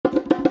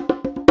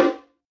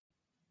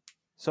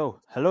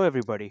Hello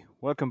everybody.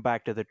 Welcome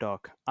back to the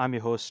talk. I'm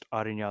your host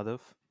Aryan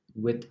Yadav,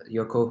 with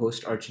your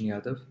co-host Arjun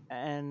Yadav.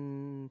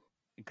 and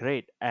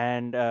great.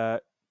 And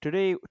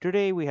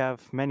today we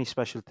have many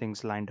special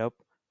things lined up.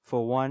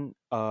 For one,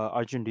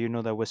 Arjun, do you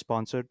know that we're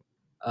sponsored?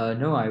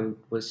 No, I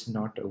was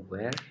not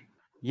aware.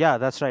 Yeah,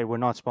 that's right. We're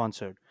not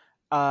sponsored.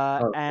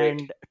 Oh, great.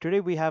 And today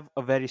we have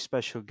a very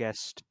special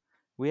guest.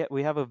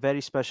 We have a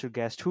very special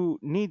guest who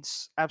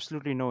needs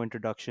absolutely no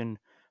introduction.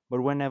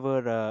 But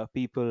whenever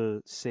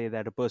people say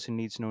that a person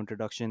needs no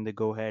introduction, they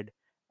go ahead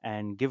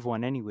and give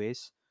one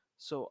anyways.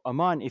 So,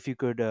 Aman, if you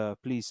could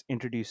please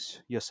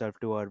introduce yourself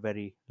to our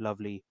very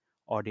lovely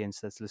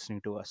audience that's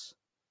listening to us.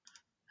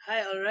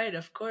 Hi, all right,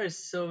 of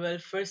course.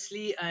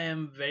 Firstly, I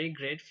am very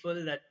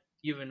grateful that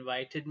you've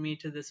invited me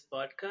to this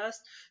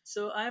podcast.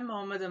 So, I'm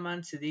Mohammad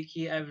Aman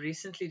Siddiqui. I've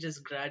recently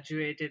just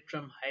graduated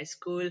from high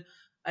school.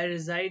 I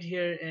reside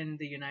here in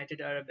the United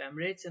Arab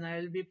Emirates and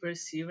I will be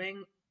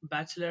pursuing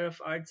Bachelor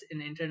of Arts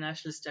in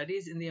International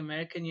Studies in the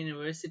American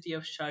University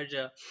of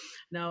Sharjah.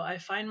 Now, I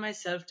find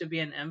myself to be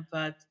an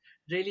empath,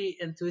 really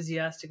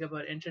enthusiastic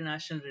about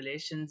international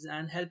relations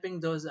and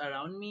helping those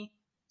around me.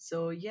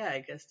 So, yeah, I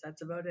guess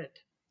that's about it.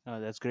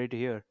 That's great to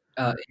hear.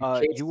 In You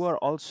case are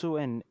also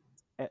an.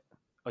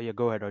 Oh, yeah,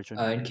 go ahead, Arjun.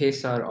 in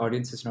case our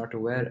audience is not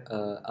aware,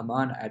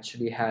 Aman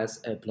actually has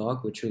a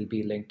blog which will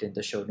be linked in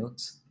the show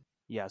notes.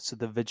 Yeah, so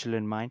the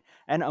vigilant mind.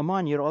 And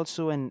Aman, you're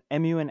also an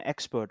MUN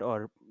expert,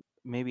 or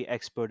maybe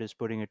expert is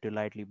putting it too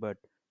lightly, but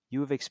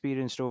you've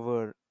experienced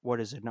over, what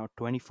is it now,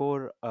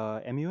 24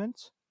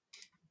 MUNs?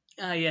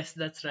 Ah, yes,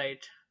 that's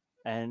right.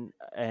 And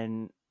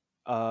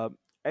uh,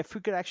 if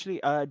we could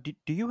actually,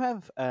 do you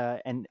have,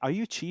 and are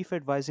you chief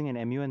advising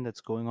an MUN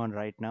that's going on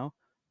right now,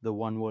 the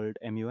One World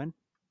MUN?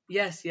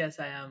 Yes, yes,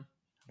 I am.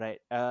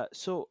 Right.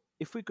 So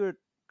if we could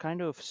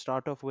kind of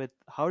start off with,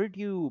 how did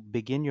you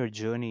begin your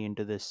journey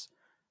into this,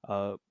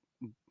 uh,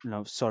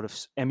 sort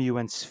of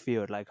MUN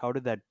sphere? Like, how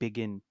did that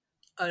begin?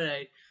 All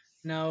right.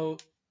 Now,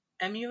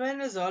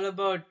 MUN is all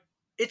about,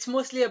 it's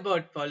mostly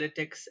about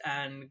politics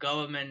and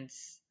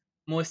governments,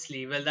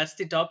 mostly. Well, that's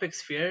the topic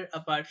sphere,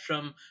 apart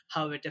from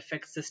how it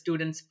affects the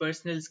students'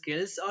 personal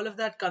skills. All of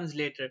that comes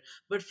later.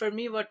 But for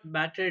me, what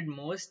mattered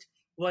most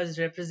was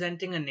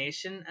representing a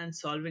nation and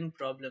solving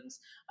problems.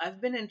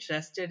 I've been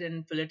interested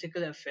in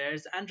political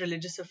affairs and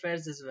religious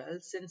affairs as well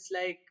since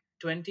like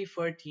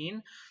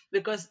 2014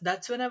 because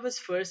that's when I was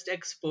first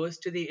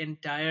exposed to the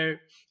entire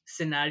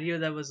scenario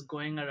that was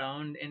going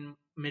around in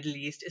Middle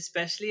East,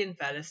 especially in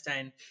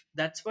Palestine.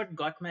 That's what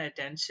got my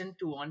attention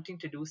to wanting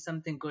to do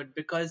something good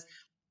because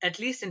at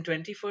least in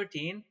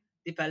 2014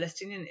 the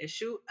Palestinian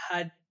issue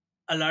had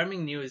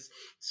alarming news.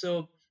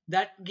 So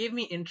that gave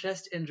me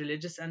interest in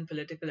religious and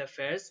political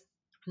affairs.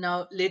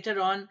 Now later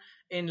on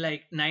in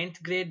like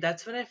ninth grade,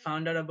 that's when I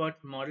found out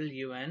about Model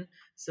UN.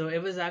 So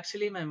it was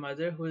actually my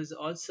mother who is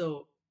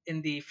also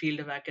in the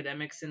field of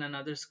academics in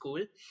another school.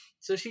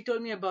 So she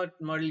told me about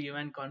Model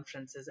UN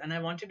conferences, and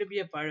I wanted to be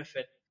a part of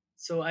it.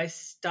 So I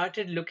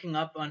started looking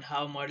up on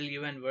how Model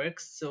UN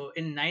works. So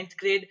in ninth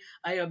grade,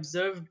 I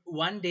observed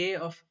one day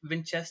of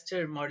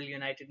Winchester Model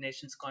United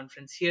Nations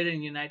Conference here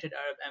in United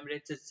Arab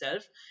Emirates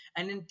itself.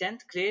 And in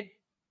 10th grade,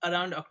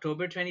 around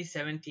October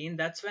 2017,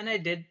 that's when I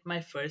did my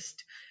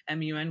first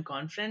MUN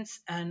conference,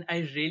 and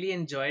I really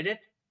enjoyed it.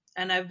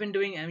 And I've been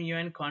doing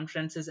MUN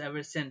conferences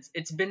ever since.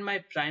 It's been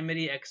my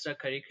primary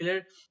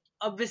extracurricular.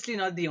 Obviously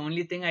not the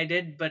only thing I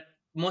did, but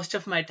most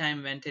of my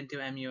time went into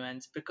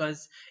MUNs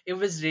because it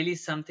was really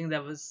something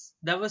it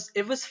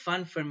was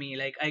fun for me.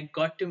 Like I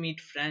got to meet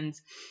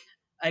friends,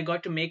 I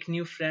got to make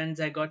new friends,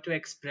 I got to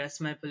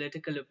express my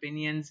political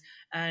opinions,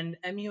 and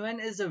MUN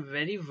is a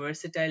very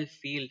versatile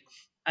field.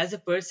 As a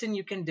person,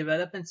 you can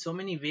develop in so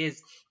many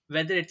ways,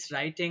 whether it's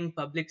writing,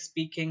 public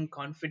speaking,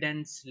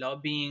 confidence,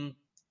 lobbying,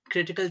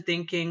 critical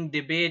thinking,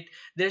 debate.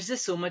 There's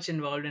just so much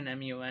involved in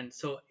MUN.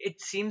 So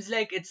it seems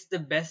like it's the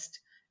best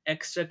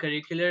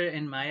extracurricular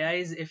in my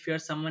eyes if you're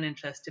someone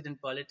interested in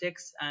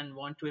politics and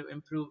want to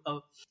improve a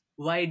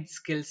wide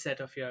skill set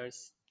of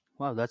yours.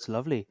 Wow, that's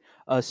lovely.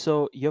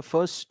 So your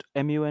first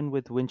MUN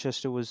with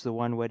Winchester was the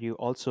one where you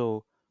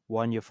also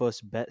won your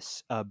first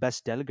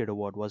best delegate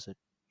award, was it?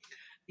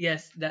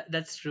 Yes,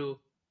 that's true.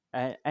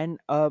 And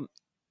a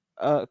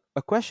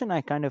question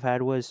I kind of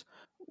had was,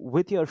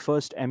 with your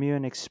first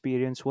MUN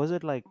experience, was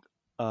it like,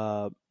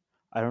 uh,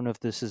 I don't know if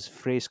this is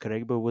phrase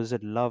correct, but was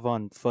it love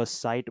on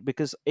first sight?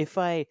 Because if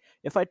I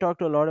talk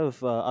to a lot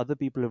of other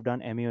people who've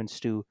done MUNs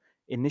too,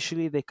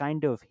 initially they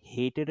kind of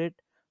hated it,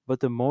 but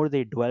the more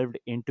they delved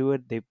into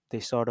it, they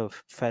sort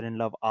of fell in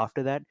love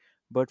after that.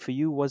 But for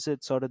you, was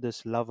it sort of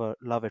this love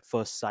at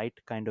first sight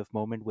kind of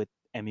moment with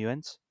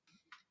MUNs?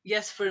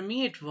 Yes, for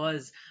me it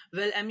was.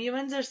 Well,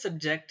 MUNs are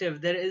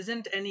subjective. There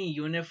isn't any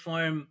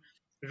uniform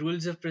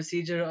rules of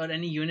procedure or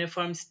any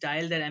uniform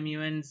style that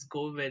MUNs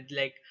go with.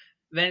 Like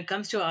when it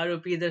comes to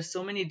ROP, there's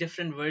so many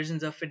different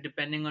versions of it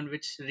depending on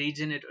which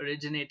region it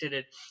originated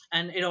it.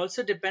 And it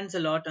also depends a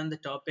lot on the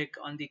topic,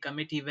 on the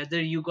committee,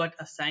 whether you got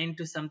assigned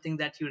to something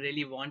that you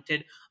really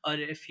wanted, or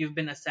if you've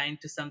been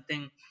assigned to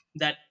something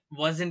that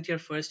wasn't your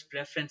first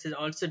preference. It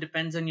also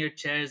depends on your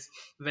chairs,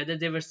 whether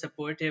they were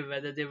supportive,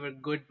 whether they were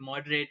good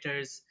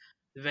moderators,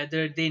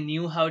 whether they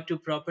knew how to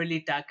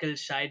properly tackle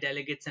shy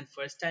delegates and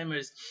first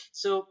timers.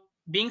 So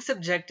being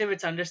subjective,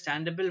 it's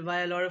understandable why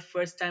a lot of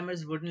first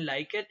timers wouldn't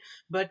like it.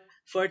 But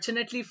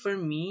fortunately for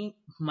me,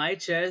 my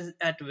chairs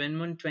at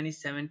Winmund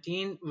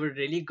 2017 were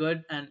really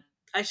good, and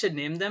I should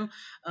name them.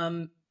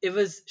 It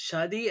was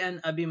Shadi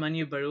and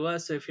Abhimanyu Barua.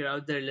 So if you're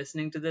out there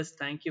listening to this,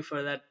 thank you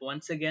for that.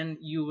 Once again,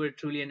 you were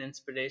truly an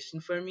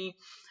inspiration for me.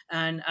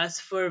 And as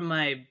for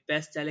my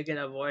best delegate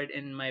award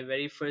in my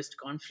very first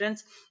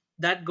conference,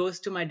 that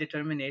goes to my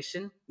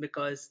determination,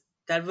 because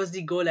that was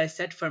the goal I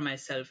set for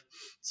myself.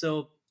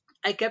 So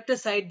I kept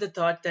aside the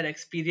thought that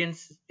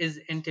experience is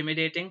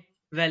intimidating.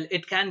 Well,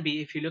 it can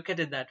be if you look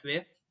at it that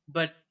way,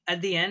 but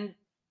at the end,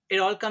 it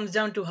all comes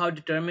down to how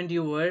determined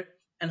you were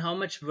and how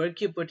much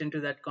work you put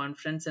into that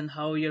conference and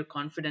how your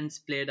confidence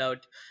played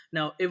out.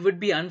 Now, it would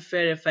be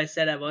unfair if I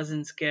said I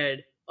wasn't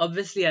scared.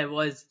 Obviously, I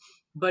was,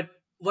 but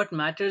what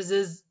matters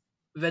is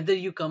whether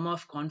you come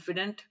off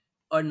confident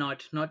or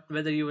not, not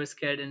whether you were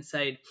scared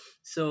inside.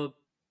 So,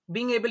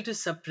 being able to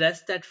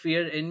suppress that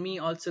fear in me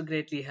also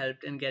greatly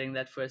helped in getting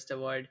that first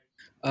award.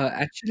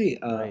 Right.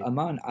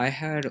 Aman, I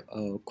had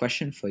a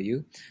question for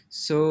you.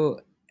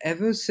 So,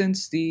 ever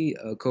since the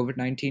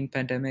COVID-19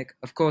 pandemic,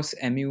 of course,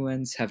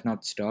 MUNs have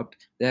not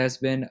stopped. There has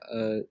been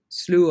a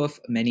slew of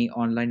many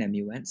online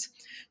MUNs.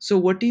 So,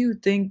 what do you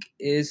think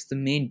is the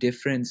main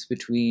difference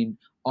between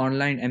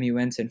online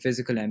MUNs and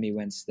physical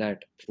MUNs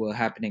that were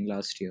happening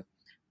last year?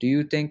 Do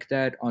you think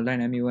that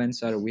online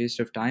MUNs are a waste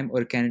of time,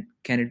 or can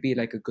it be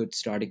like a good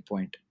starting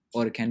point,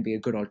 or it can be a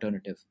good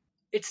alternative?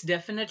 It's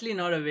definitely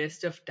not a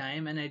waste of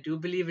time, and I do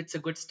believe it's a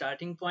good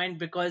starting point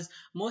because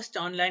most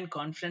online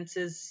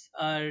conferences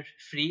are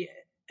free.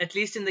 At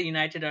least in the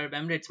United Arab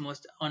Emirates,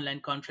 most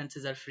online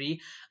conferences are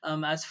free.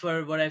 As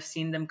for what I've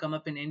seen them come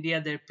up in India,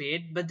 they're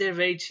paid, but they're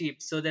very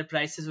cheap. So their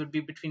prices would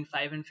be between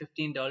 $5 and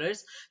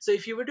 $15. So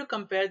if you were to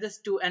compare this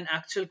to an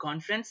actual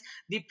conference,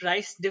 the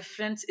price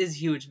difference is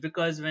huge,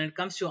 because when it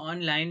comes to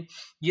online,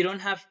 you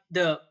don't have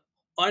the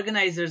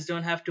organizers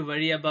don't have to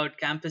worry about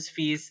campus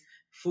fees,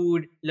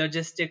 food,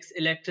 logistics,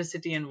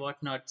 electricity, and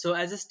whatnot. So,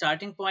 as a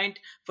starting point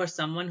for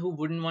someone who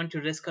wouldn't want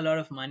to risk a lot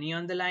of money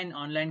on the line,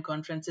 online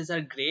conferences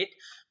are great.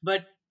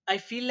 But I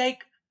feel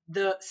like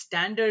the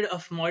standard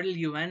of Model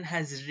UN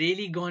has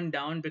really gone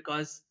down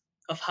because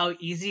of how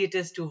easy it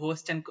is to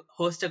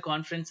host a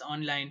conference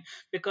online.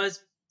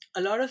 Because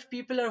a lot of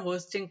people are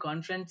hosting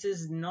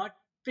conferences not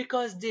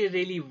because they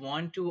really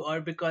want to or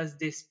because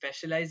they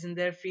specialize in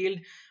their field,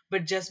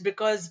 but just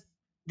because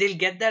they'll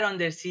get that on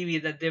their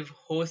CV that they've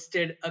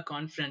hosted a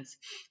conference.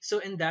 So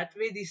in that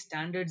way, these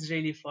standards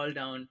really fall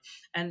down.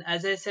 And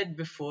as I said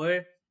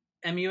before,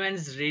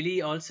 MUNs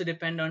really also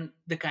depend on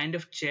the kind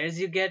of chairs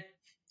you get.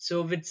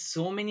 So with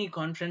so many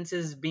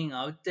conferences being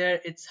out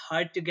there, it's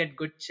hard to get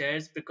good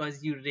chairs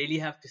because you really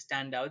have to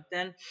stand out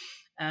then.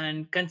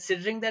 And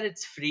considering that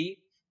it's free,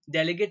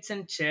 delegates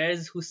and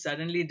chairs who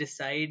suddenly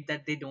decide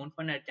that they don't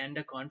want to attend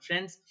a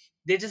conference,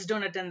 they just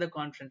don't attend the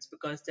conference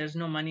because there's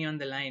no money on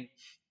the line.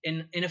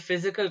 In a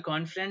physical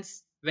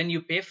conference, when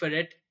you pay for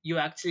it, you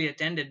actually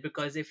attend it,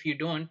 because if you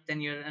don't,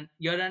 then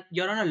you're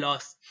on a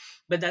loss.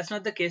 But that's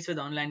not the case with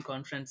online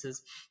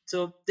conferences.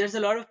 So there's a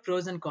lot of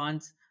pros and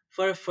cons.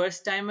 For a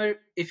first timer,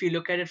 if you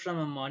look at it from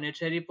a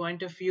monetary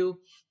point of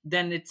view,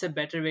 then it's a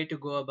better way to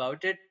go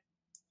about it.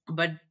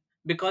 But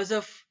because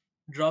of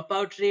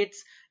dropout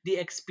rates, the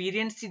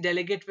experience the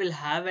delegate will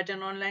have at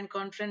an online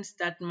conference,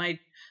 that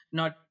might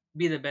not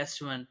be the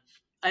best one.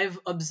 I've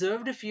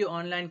observed a few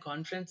online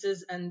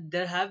conferences, and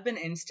there have been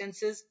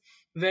instances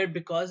where not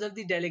because of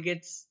the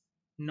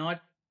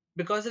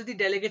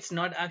delegates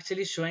not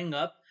actually showing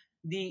up,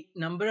 the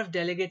number of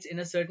delegates in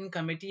a certain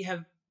committee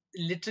have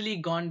literally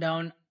gone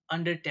down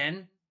under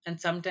 10, and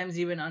sometimes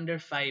even under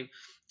 5.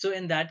 So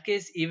in that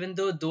case, even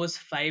though those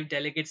 5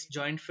 delegates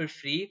joined for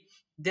free,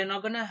 they're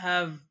not going to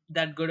have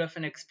that good of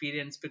an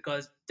experience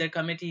because their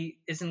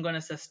committee isn't going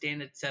to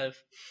sustain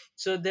itself.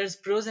 So there's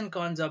pros and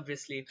cons,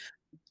 obviously.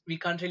 We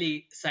can't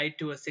really cite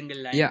to a single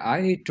Yeah,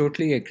 line. I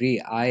totally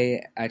agree.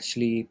 I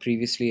actually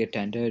previously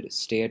attended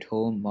Stay at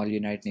Home Mall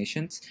United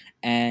Nations,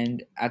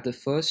 and at the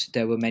first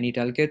there were many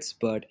delegates,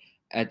 but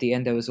at the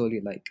end there was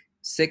only like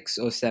 6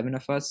 or 7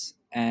 of us,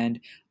 and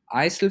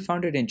I still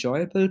found it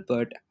enjoyable,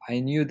 but I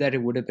knew that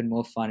it would have been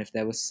more fun if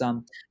there was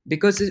some,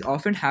 because it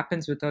often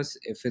happens with us.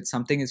 If it's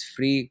something is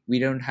free, we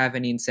don't have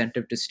any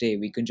incentive to stay.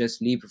 We can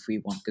just leave if we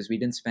want because we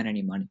didn't spend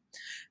any money.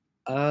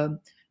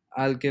 Um,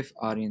 I'll give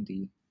Aryan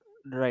the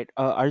Right.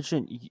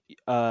 Arjun,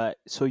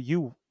 so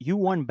you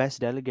won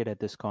best delegate at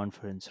this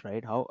conference,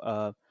 right?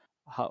 How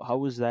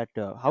was that?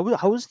 How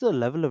was the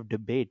level of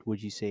debate?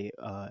 Would you say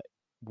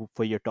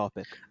for your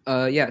topic?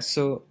 Yeah,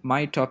 so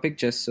my topic,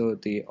 just so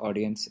the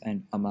audience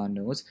and Aman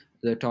knows,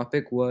 The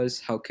topic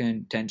was how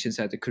can tensions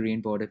at the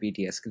Korean border be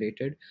de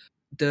escalated?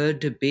 The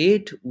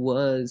debate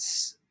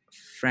was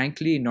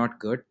frankly not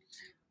good.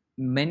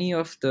 Many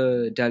of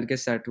the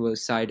delegates that were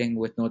siding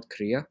with North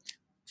Korea,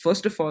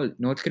 first of all,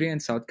 North Korea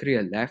and South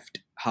Korea left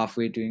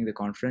halfway during the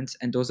conference,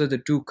 and those are the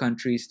two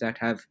countries that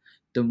have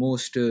the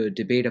most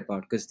debate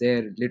about because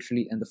they're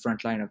literally in the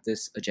front line of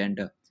this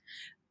agenda.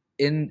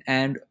 In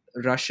and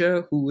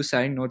Russia, who was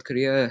siding North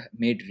Korea,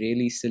 made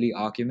really silly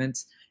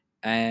arguments,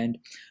 and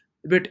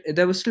but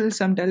there were still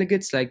some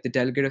delegates like the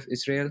delegate of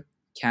Israel,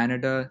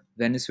 Canada,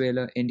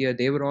 Venezuela, India.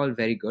 They were all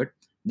very good.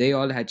 They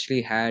all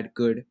actually had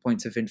good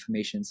points of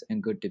informations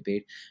and good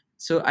debate.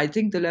 So I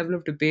think the level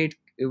of debate,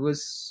 it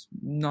was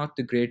not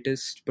the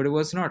greatest, but it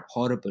was not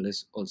horrible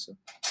as also.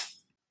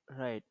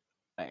 Right.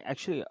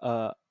 Actually,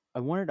 I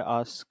wanted to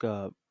ask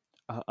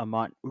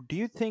Aman, do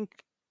you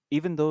think,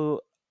 even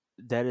though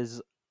there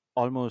is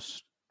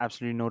almost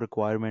absolutely no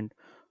requirement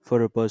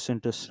for a person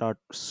to start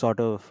sort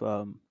of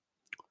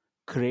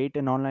create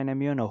an online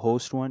MUN or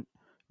host one,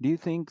 do you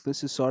think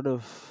this is sort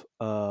of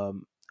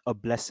a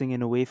blessing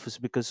in a way?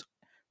 Because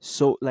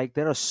so like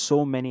there are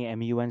so many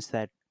MUNs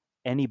that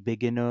any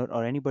beginner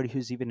or anybody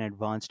who's even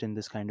advanced in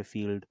this kind of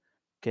field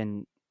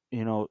can,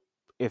 you know,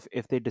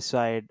 if they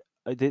decide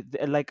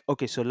like,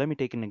 okay, so let me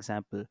take an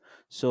example.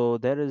 So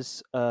there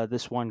is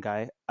this one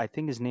guy, I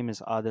think his name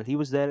is Adil. He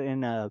was there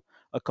in a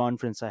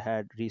conference I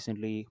had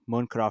recently,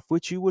 Mooncraft,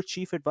 which you were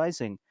chief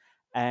advising,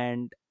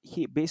 and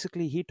he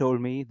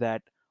told me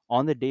that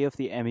on the day of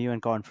the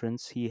MUN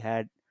conference, he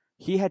had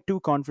two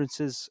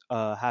conferences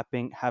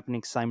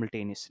happening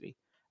simultaneously.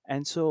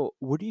 And so,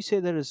 would you say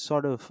there is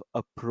sort of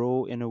a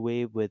pro in a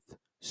way with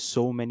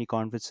so many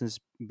conferences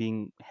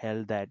being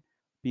held that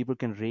people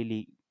can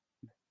really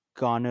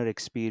garner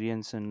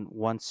experience, and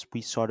once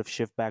we sort of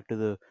shift back to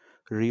the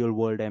real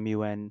world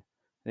MUN,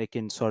 they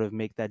can sort of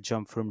make that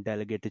jump from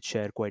delegate to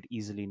chair quite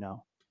easily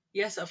now?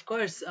 Yes, of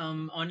course.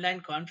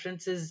 Online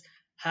conferences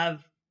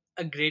have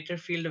a greater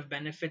field of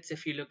benefits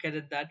if you look at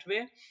it that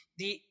way.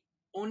 The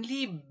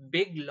only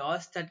big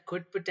loss that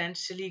could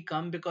potentially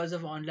come because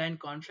of online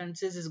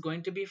conferences is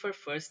going to be for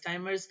first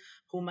timers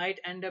who might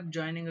end up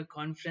joining a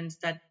conference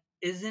that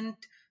isn't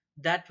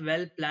that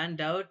well planned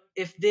out.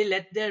 If they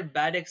let their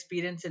bad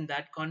experience in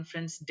that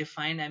conference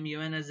define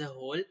MUN as a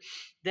whole,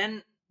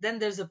 then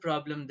there's a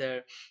problem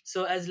there.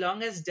 So as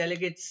long as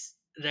delegates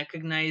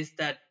recognize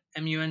that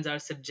MUNs are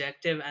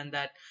subjective and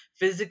that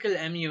physical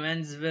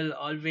MUNs will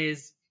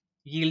always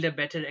yield a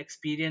better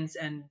experience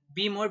and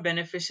be more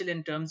beneficial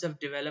in terms of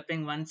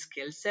developing one's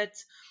skill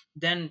sets,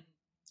 then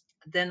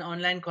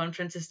online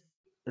conferences.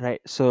 Right.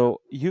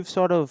 So you've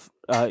sort of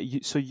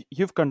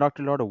you've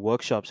conducted a lot of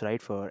workshops,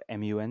 right, for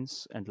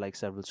MUNs and like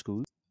several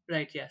schools.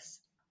 Right,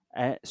 yes.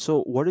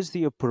 So what is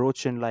the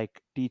approach in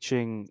like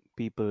teaching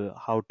people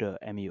how to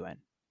MUN?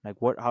 Like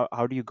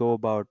how do you go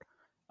about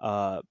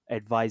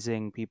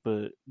advising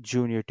people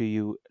junior to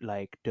you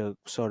like to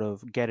sort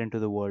of get into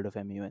the world of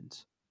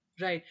MUNs?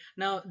 Right.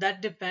 Now,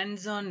 that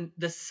depends on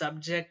the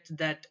subject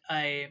that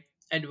I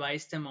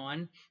advise them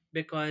on.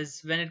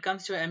 Because when it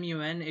comes to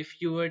MUN,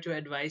 if you were to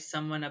advise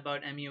someone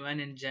about MUN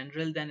in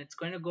general, then it's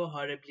going to go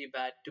horribly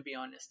bad, to be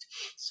honest.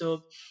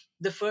 So,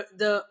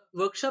 the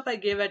workshop I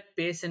gave at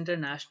Pace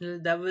International,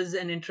 that was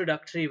an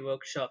introductory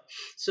workshop.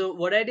 So,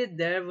 what I did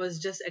there was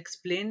just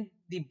explain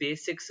the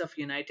basics of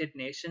United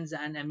Nations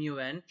and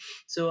MUN.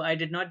 So, I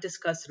did not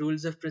discuss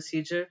rules of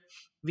procedure.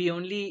 We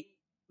only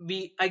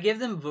we I gave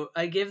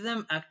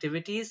them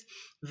activities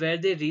where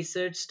they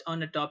researched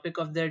on a topic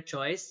of their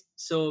choice.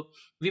 So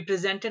we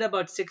presented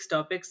about six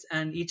topics,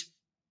 and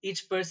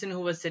each person who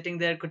was sitting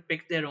there could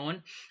pick their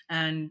own,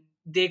 and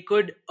they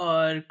could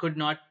or could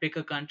not pick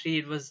a country.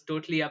 It was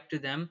totally up to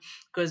them,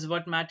 because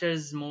what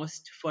matters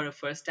most for a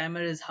first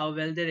timer is how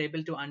well they're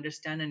able to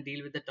understand and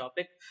deal with the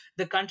topic.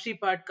 The country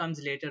part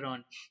comes later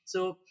on.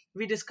 So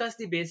we discussed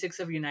the basics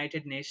of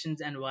United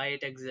Nations and why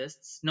it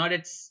exists. Not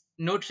its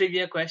no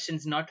trivia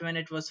questions, not when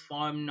it was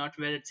formed, not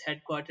where its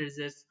headquarters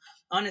is.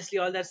 Honestly,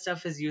 all that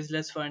stuff is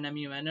useless for an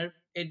MUNer.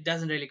 It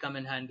doesn't really come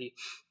in handy.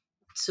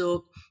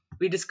 So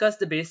we discussed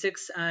the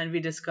basics, and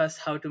we discussed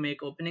how to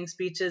make opening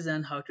speeches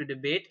and how to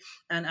debate.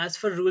 And as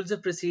for rules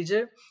of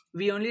procedure,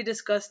 we only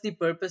discussed the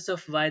purpose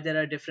of why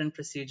there are different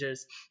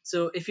procedures.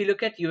 So if you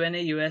look at UNA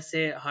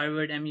USA,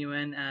 Harvard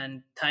MUN,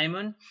 and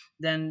Thaimun,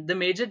 then the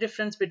major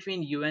difference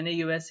between UNA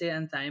USA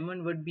and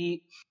Thaimun would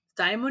be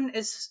Thaimun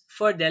is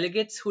for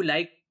delegates who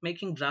like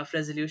making draft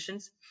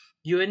resolutions.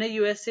 UNA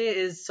USA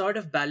is sort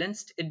of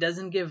balanced. It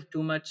doesn't give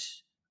too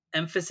much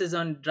emphasis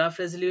on draft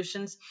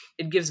resolutions.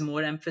 It gives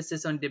more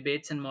emphasis on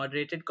debates and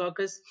moderated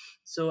caucus.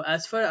 So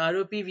as for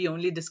ROP, we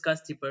only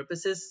discuss the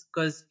purposes,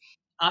 because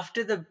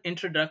after the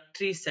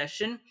introductory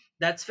session,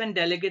 that's when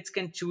delegates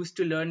can choose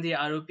to learn the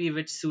ROP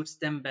which suits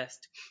them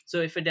best.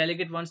 So if a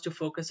delegate wants to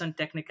focus on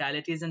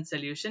technicalities and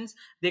solutions,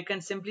 they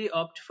can simply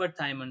opt for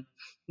Thymon.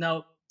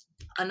 Now,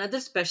 another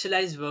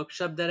specialized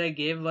workshop that I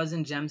gave was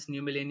in GEM's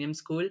New Millennium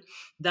School.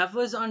 That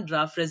was on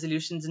draft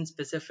resolutions in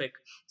specific.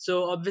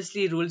 So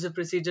obviously rules of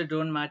procedure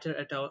don't matter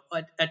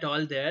at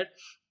all there.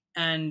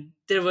 and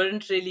there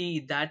weren't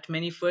really that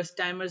many first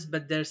timers,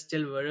 but there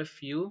still were a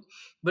few.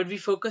 But we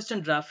focused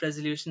on draft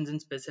resolutions in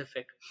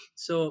specific.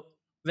 So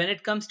when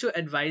it comes to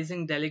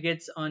advising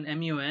delegates on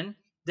MUN,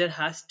 there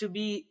has to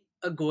be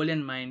a goal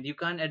in mind. You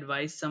can't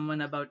advise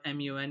someone about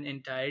MUN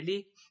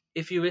entirely.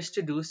 If you wish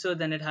to do so,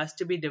 then it has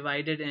to be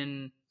divided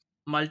in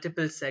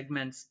multiple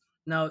segments.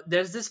 Now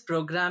there's this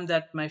program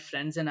that my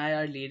friends and I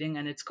are leading,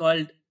 and it's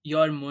called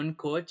Your Moon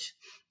Coach.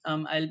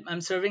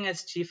 I'm serving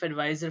as chief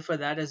advisor for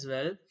that as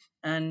well,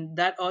 and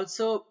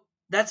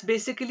that's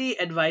basically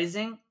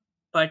advising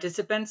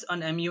participants on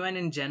MUN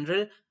in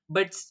general,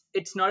 but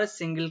it's not a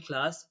single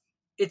class.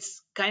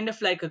 It's kind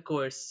of like a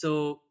course,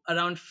 so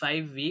around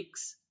 5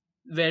 weeks,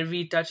 where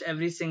we touch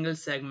every single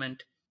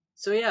segment.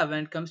 So yeah,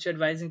 when it comes to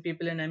advising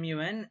people in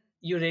MUN,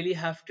 you really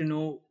have to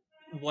know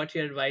what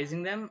you're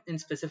advising them in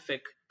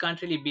specific.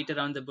 Can't really beat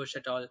around the bush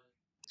at all.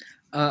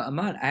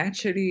 Aman, I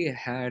actually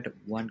had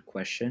one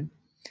question.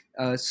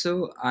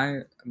 So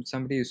I'm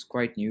somebody who's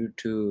quite new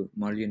to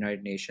Model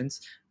United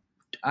Nations.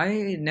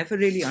 I never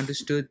really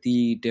understood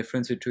the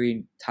difference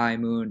between Thai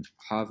Moon,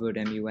 Harvard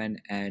MUN,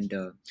 and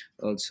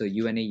also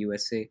UNA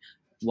USA.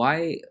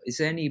 Why is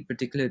there any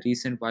particular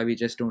reason why we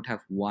just don't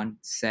have one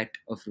set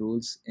of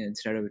rules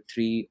instead of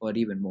three or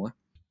even more?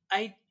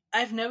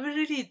 I've never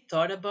really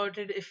thought about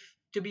it, if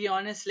to be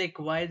honest, like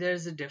why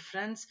there's a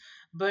difference.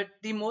 But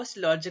the most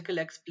logical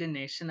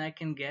explanation I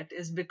can get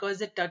is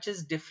because it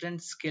touches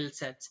different skill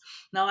sets.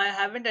 Now I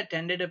haven't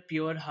attended a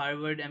pure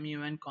Harvard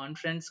MUN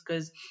conference,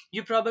 because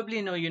you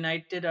probably know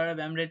United Arab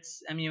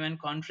Emirates MUN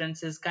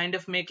conferences kind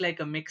of make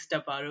like a mixed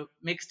up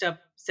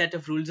set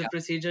of rules of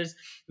procedures.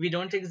 We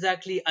don't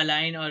exactly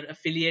align or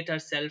affiliate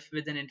ourselves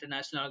with an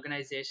international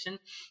organization,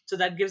 so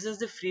that gives us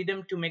the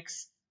freedom to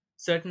mix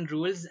certain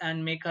rules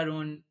and make our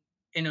own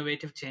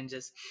innovative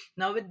changes.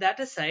 Now, with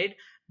that aside,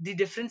 the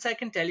difference I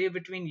can tell you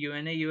between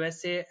UNA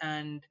USA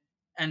and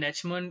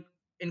HMON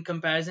in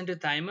comparison to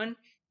Thaimun,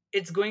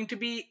 it's going to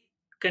be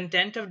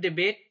content of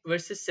debate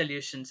versus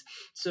solutions.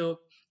 So,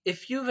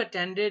 if you've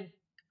attended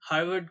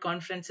Harvard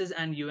conferences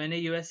and UNA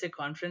USA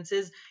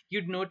conferences,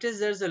 you'd notice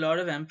there's a lot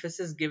of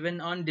emphasis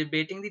given on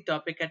debating the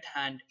topic at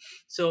hand.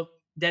 So,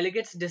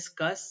 delegates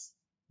discuss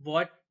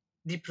what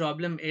the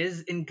problem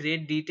is in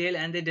great detail,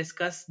 and they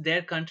discuss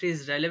their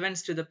country's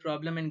relevance to the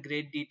problem in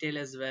great detail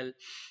as well,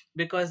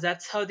 because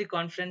that's how the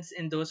conference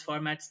in those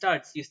formats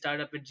starts. You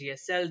start up with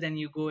GSL, then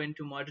you go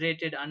into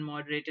moderated,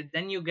 unmoderated,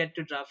 then you get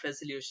to draft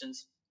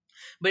resolutions.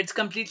 But it's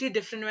completely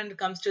different when it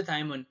comes to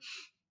Thaimun.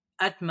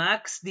 At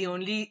max, the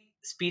only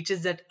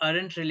speeches that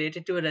aren't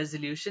related to a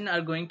resolution are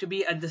going to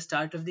be at the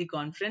start of the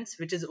conference,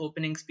 which is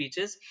opening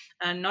speeches.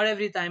 And not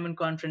every time on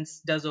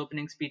conference does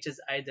opening speeches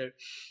either.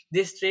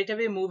 They straight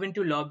away move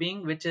into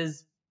lobbying, which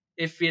is,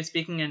 if we are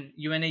speaking in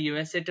UNA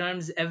USA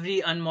terms, every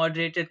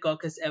unmoderated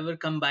caucus ever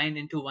combined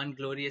into one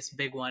glorious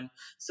big one.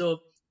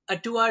 So a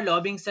 2 hour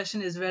lobbying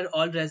session is where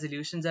all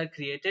resolutions are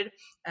created,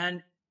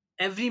 and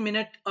every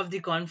minute of the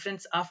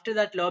conference after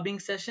that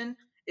lobbying session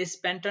is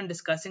spent on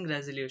discussing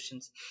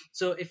resolutions.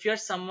 So if you're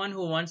someone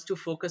who wants to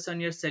focus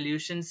on your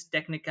solutions,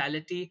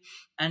 technicality,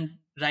 and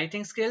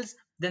writing skills,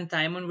 then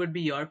Thaimun would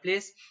be your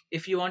place.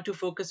 If you want to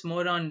focus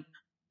more on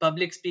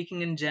public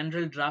speaking in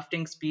general,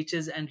 drafting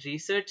speeches and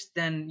research,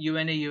 then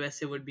UNA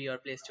USA would be your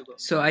place to go.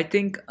 So I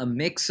think a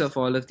mix of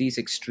all of these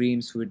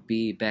extremes would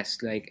be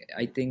best. Like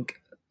I think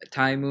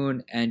Thai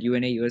Moon and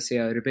UNA USA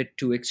are a bit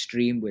too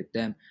extreme with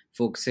them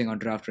focusing on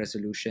draft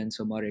resolutions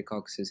or Murray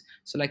caucuses.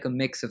 So like a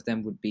mix of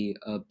them would be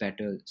a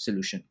better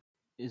solution.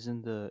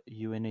 Isn't the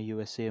UNA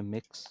USA a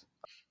mix?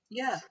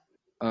 Yeah.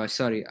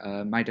 Sorry,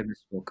 might have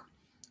misspoke.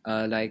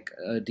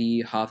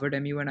 The Harvard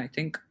MUN, I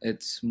think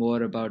it's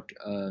more about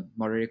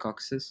Murray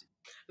caucuses.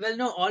 Well,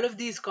 no, all of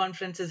these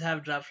conferences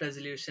have draft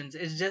resolutions.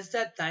 It's just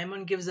that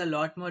Timon gives a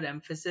lot more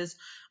emphasis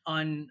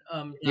on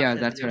draft Yeah,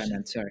 that's what I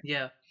meant. resolutions. Sorry.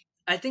 Yeah.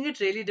 I think it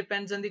really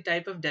depends on the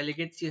type of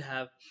delegates you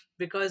have.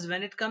 Because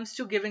when it comes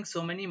to giving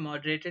so many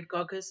moderated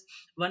caucus,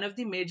 one of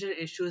the major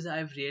issues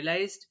I've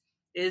realized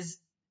is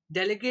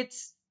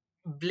delegates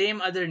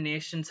blame other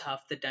nations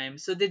half the time.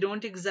 So they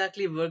don't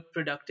exactly work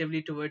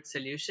productively towards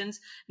solutions.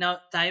 Now,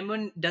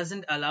 Timon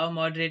doesn't allow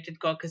moderated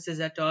caucuses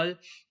at all.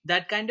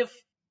 That kind of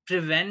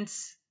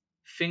prevents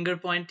finger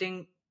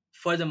pointing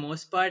for the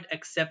most part,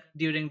 except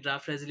during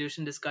draft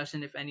resolution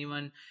discussion. If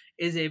anyone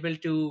is able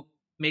to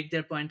make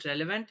their point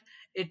relevant,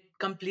 it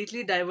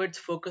completely diverts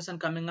focus on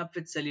coming up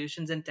with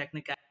solutions and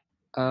technical.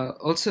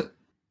 Also,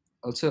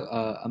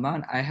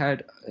 Aman, I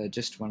had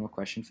just one more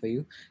question for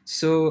you.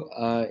 So,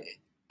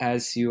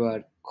 as you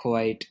are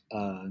quite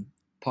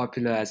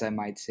popular, as I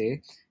might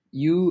say,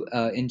 you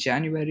in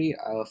January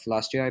of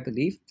last year, I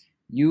believe,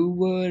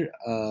 you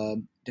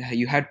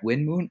had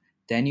Winmoon,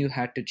 then you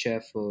had to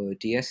chair for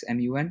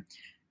DSMUN,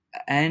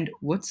 and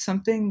what's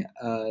something?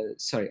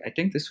 Sorry, I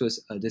think this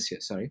was this year.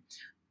 Sorry,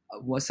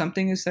 was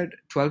something is that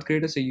 12th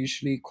graders are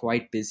usually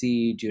quite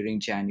busy during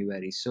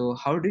January. So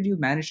how did you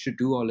manage to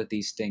do all of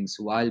these things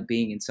while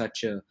being in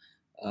such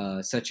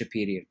a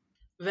period?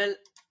 Well,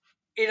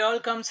 it all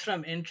comes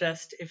from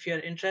interest. If you're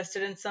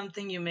interested in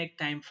something, you make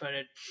time for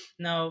it.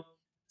 Now,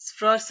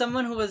 For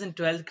someone who was in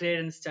 12th grade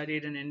and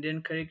studied an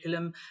Indian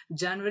curriculum,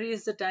 January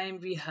is the time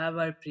we have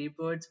our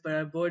pre-boards, but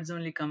our boards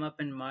only come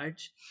up in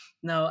March.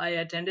 Now, I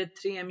attended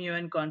three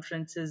MUN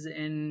conferences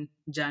in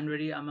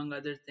January, among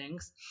other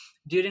things,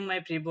 during my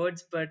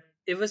pre-boards, but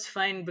it was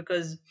fine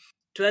because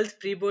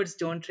 12th pre-boards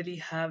don't really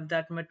have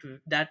that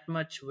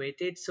much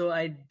weightage. So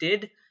I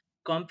did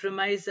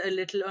compromise a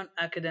little on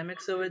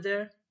academics over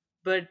there,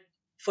 but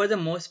for the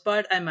most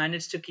part, I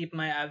managed to keep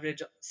my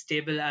average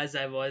stable as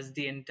I was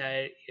the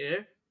entire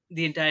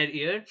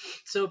year.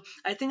 So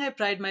I think I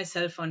pride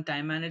myself on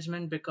time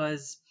management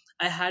because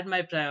I had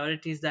my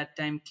priorities that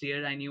time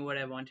clear. I knew what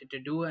I wanted to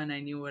do and I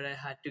knew what I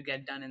had to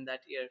get done in that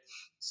year.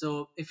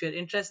 So if you're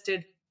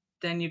interested,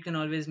 then you can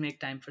always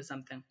make time for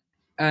something.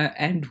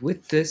 And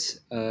with this,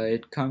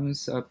 it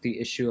comes up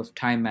the issue of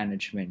time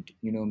management.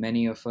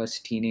 Many of us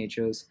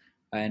teenagers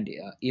and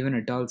even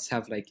adults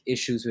have like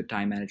issues with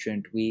time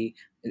management.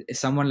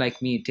 Someone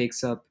like me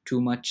takes up too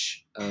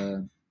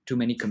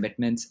many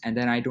commitments, and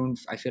then I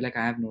feel like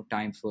I have no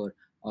time for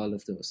all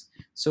of those.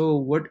 So,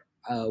 what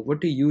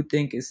do you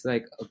think is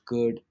like a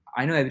good?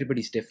 I know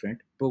everybody's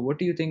different, but what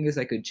do you think is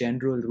like a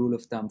general rule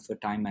of thumb for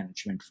time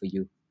management for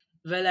you?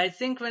 Well, I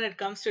think when it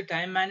comes to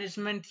time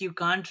management, you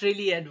can't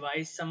really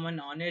advise someone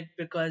on it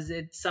because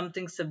it's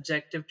something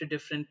subjective to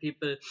different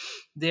people.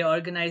 They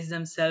organize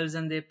themselves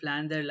and they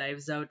plan their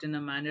lives out in a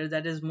manner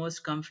that is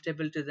most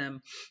comfortable to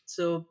them.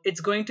 So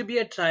it's going to be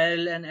a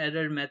trial and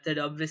error method.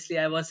 Obviously,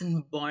 I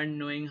wasn't born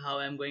knowing how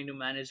I'm going to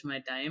manage my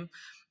time.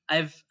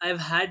 I've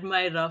had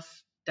my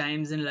rough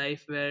times in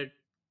life where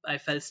I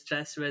felt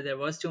stressed, where there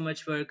was too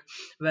much work,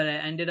 where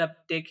I ended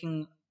up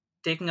taking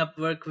up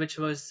work which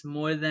was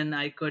more than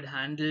I could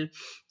handle.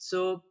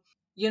 So,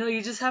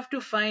 you just have to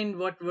find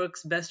what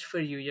works best for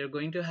you. You're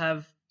going to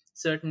have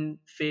certain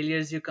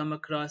failures you come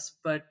across,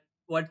 but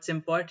what's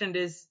important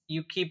is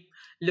you keep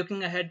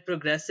looking ahead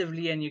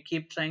progressively and you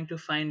keep trying to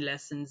find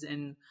lessons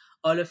in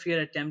all of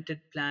your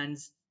attempted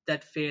plans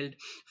that failed.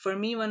 For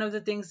me, one of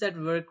the things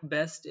that work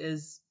best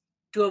is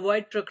to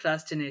avoid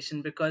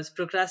procrastination because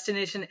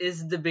procrastination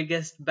is the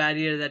biggest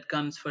barrier that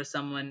comes for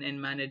someone in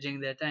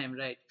managing their time,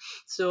 right?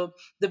 So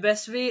the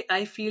best way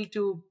I feel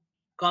to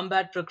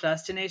combat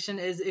procrastination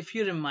is if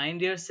you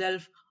remind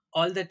yourself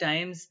all the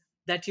times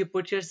that you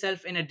put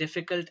yourself in a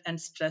difficult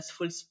and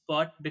stressful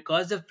spot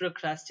because of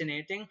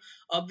procrastinating.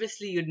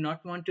 Obviously, you'd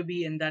not want to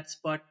be in that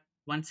spot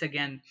once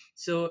again.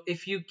 So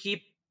if you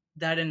keep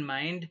that in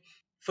mind,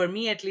 for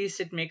me at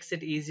least, it makes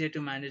it easier to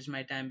manage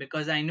my time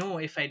because I know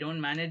if I don't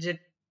manage it,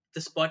 the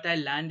spot I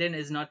land in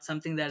is not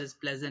something that is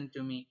pleasant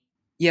to me.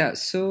 Yeah.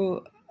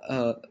 So,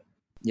 uh,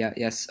 yeah,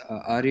 yes,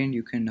 Aryan,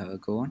 you can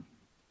go on.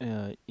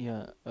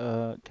 Yeah.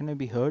 Can I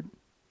be heard?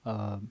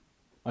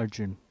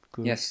 Arjun,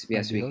 could Yes, I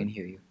yes, be we heard? can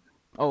hear you.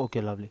 Oh, okay,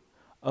 lovely.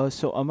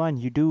 So Aman,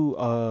 you do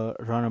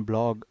run a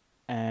blog,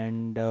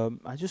 and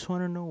I just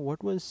want to know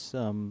what was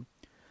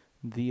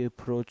the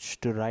approach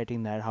to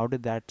writing that? How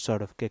did that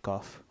sort of kick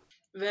off?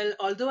 Well,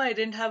 although I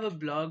didn't have a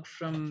blog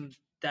from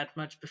that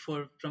much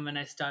before, from when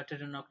I started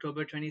in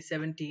October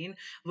 2017,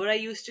 what I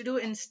used to do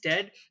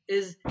instead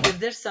is if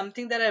there's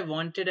something that I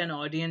wanted an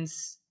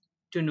audience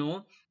to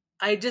know,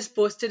 I just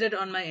posted it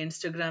on my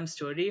Instagram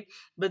story.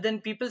 But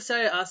then people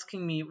started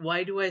asking me,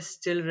 why do I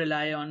still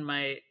rely on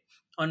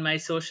my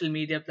social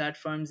media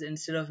platforms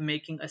instead of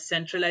making a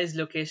centralized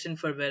location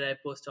for where I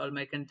post all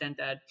my content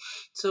at?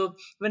 So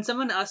when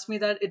someone asked me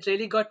that, it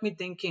really got me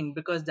thinking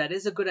because that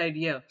is a good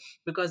idea,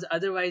 because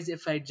otherwise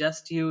if I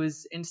just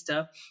use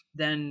Insta,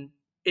 then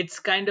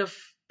it's kind of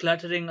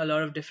cluttering a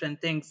lot of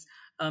different things,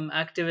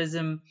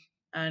 activism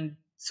and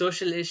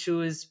social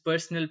issues,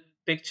 personal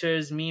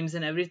pictures, memes,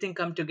 and everything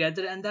come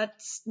together, and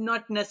that's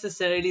not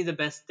necessarily the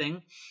best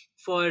thing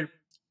for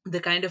the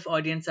kind of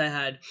audience I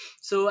had.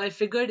 So I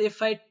figured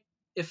if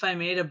I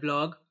made a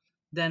blog,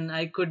 then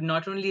I could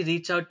not only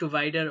reach out to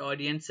wider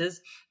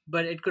audiences,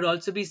 but it could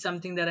also be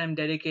something that I'm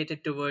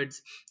dedicated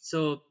towards.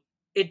 So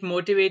it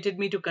motivated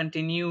me to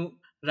continue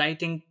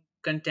writing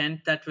content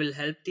that will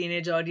help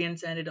teenage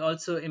audience, and it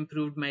also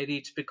improved my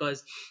reach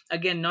because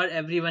again, not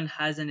everyone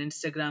has an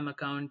Instagram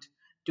account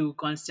to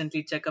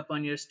constantly check up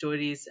on your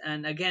stories,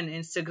 and again,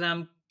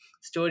 Instagram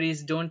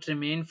stories don't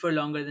remain for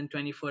longer than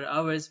 24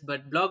 hours,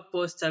 but blog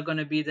posts are going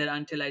to be there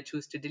until I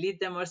choose to delete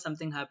them or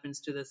something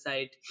happens to the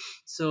site.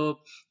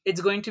 So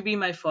it's going to be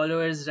my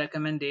followers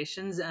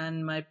recommendations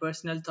and my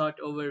personal thought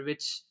over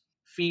which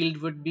field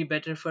would be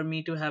better for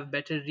me to have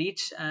better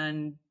reach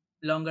and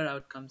longer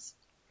outcomes.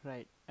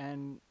 Right.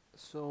 And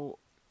so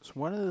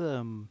one of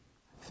the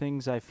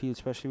things I feel,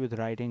 especially with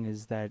writing,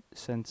 is that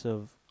sense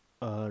of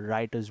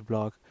writer's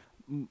block.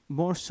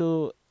 More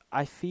so,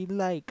 I feel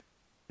like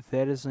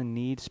there is a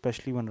need,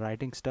 especially when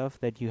writing stuff,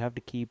 that you have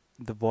to keep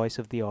the voice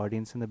of the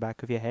audience in the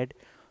back of your head.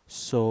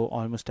 So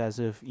almost as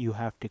if you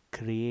have to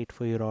create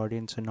for your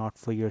audience and not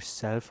for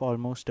yourself,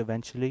 almost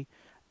eventually.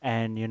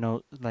 And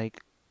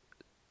like,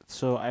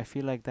 so I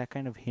feel like that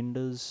kind of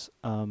hinders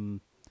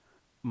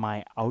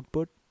my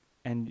output,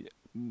 and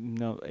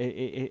no,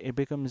 it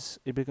becomes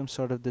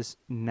sort of this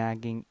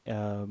nagging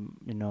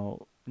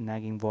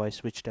nagging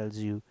voice which tells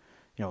you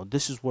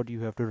this is what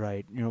you have to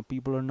write.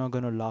 People are not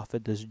going to laugh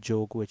at this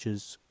joke, which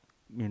is,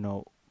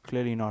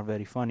 clearly not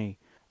very funny.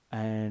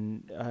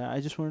 And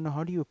I just want to know,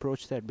 how do you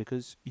approach that?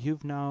 Because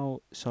you've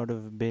now sort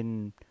of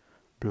been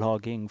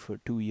blogging for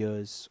 2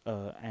 years,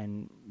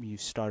 and you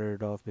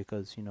started off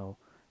because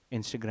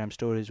Instagram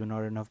stories were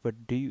not enough.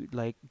 But do you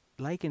like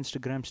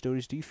Instagram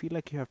stories? Do you feel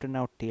like you have to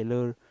now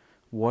tailor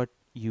what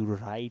you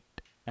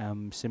write,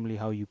 similarly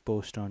how you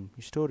post on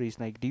your stories?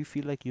 Like, do you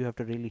feel like you have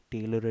to really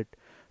tailor it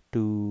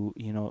to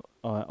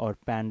or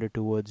pander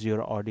towards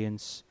your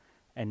audience,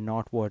 and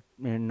not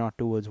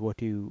towards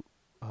what you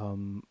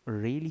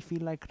really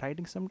feel like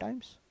writing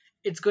sometimes?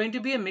 It's going to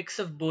be a mix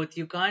of both.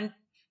 You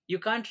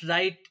can't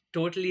write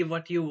totally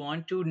what you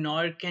want to,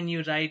 nor can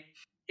you write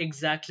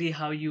exactly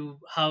how your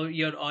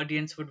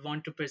audience would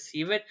want to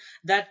perceive it.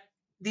 That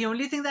the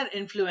only thing that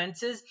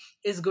influences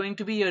is going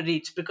to be your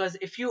reach, because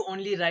if you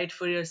only write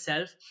for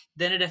yourself,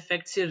 then it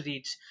affects your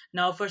reach.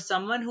 Now, for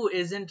someone who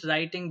isn't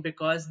writing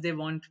because they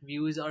want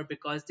views or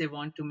because they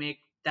want to make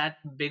that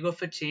big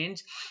of a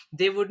change,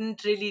 they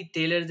wouldn't really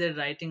tailor their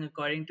writing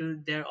according to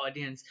their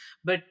audience.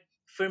 But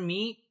for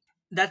me,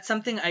 that's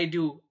something I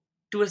do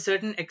to a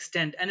certain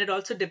extent, and it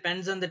also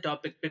depends on the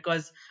topic,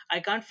 because I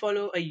can't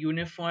follow a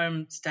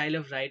uniform style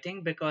of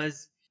writing,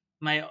 because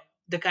my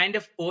the kind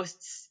of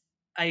posts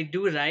I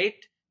do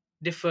write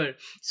differ.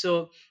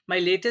 So my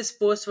latest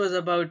post was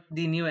about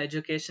the new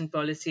education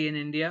policy in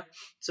India.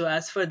 So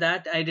as for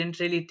that, I didn't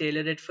really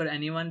tailor it for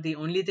anyone. The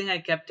only thing I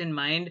kept in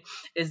mind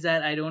is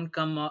that I don't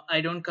come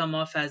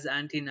off as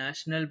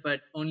anti-national,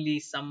 but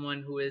only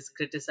someone who is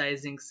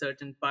criticizing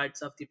certain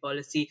parts of the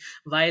policy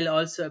while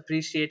also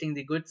appreciating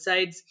the good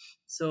sides.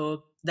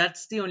 So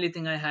that's the only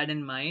thing I had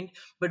in mind.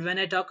 But when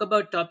I talk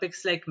about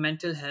topics like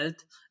mental health,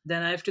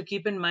 then I have to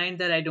keep in mind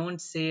that I don't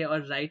say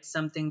or write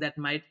something that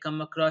might come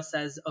across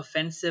as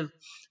offensive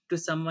to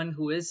someone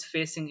who is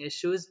facing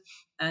issues.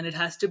 And it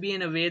has to be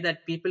in a way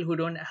that people who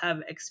don't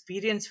have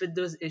experience with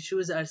those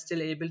issues are still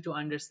able to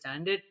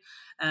understand it.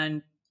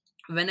 And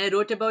when I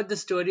wrote about the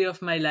story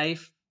of my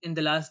life in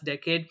the last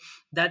decade,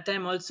 that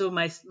time also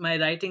my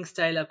writing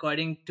style,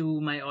 according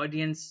to my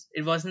audience,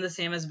 it wasn't the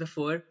same as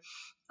before.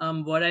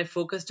 What I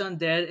focused on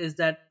there is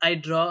that I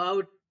draw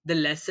out the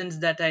lessons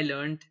that I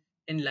learned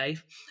in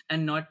life,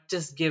 and not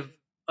just give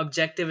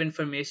objective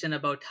information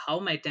about how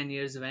my 10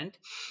 years went.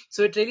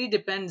 So it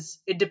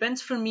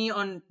depends for me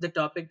on the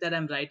topic that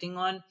I'm writing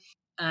on.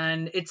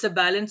 And it's a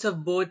balance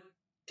of both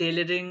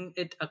tailoring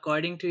it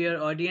according to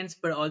your audience,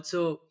 but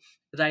also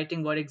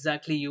writing what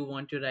exactly you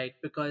want to write.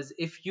 Because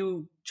if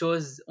you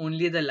chose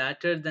only the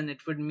latter, then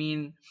it would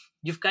mean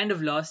you've kind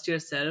of lost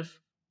yourself,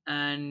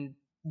 and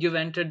you've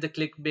entered the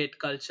clickbait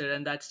culture,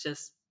 and that's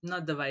just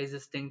not the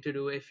wisest thing to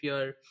do if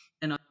you're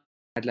an.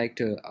 I'd like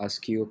to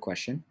ask you a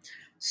question.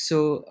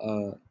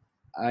 So,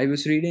 I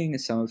was reading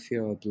some of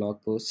your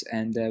blog posts,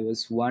 and there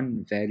was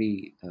one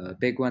very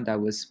big one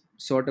that was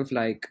sort of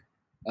like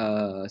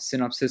a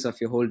synopsis of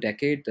your whole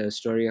decade, the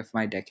story of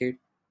my decade,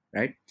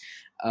 right?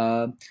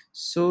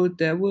 So,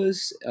 there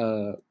was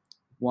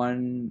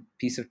one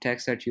piece of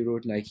text that you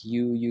wrote, like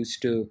you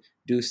used to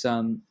do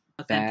some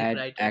Authentic bad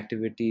writer.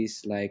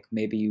 activities, like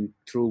maybe you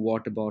threw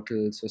water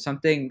bottles or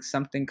something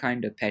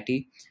kind of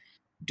petty.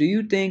 Do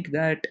you think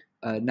that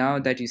now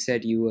that you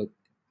said you were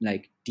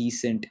like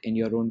decent in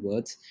your own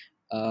words,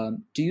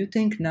 do you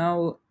think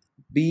now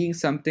being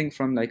something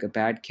from like a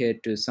bad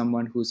kid to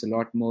someone who's a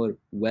lot more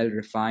well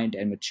refined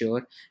and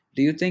mature,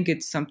 do you think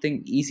it's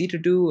something easy to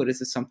do, or is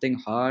it something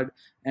hard?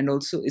 And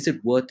also, is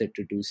it worth it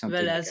to do Well,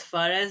 something like as it?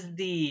 far as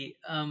the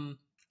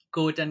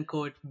quote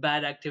unquote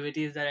bad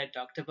activities that I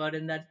talked about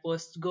in that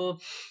post go,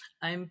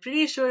 I'm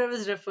pretty sure I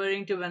was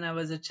referring to when I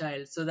was a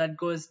child. So that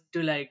goes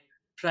to like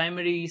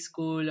primary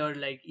school, or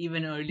like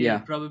even earlier, Yeah.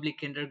 probably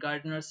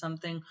kindergarten or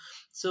something.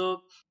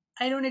 So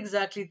I don't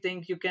exactly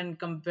think you can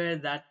compare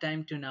that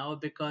time to now,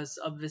 because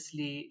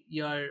obviously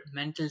your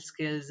mental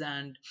skills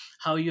and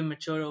how you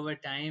mature over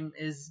time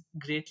is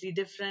greatly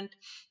different.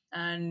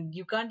 And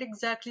you can't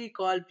exactly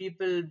call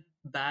people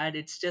bad.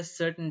 It's just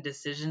certain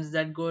decisions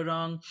that go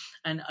wrong.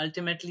 And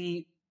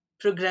ultimately,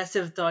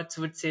 progressive thoughts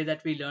would say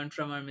that we learn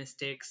from our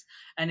mistakes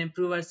and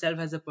improve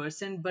ourselves as a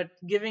person, but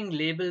giving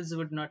labels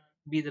would not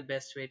be the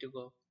best way to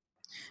go.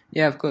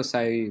 Yeah, of course.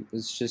 I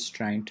was just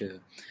trying to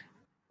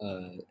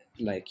uh,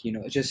 like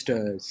just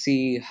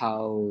see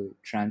how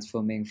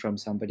transforming from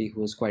somebody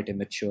who was quite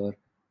immature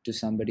to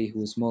somebody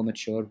who's more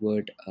mature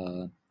would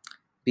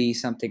be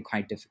something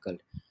quite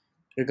difficult.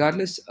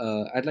 Regardless,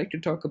 I'd like to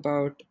talk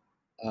about,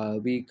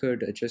 we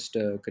could just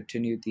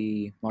continue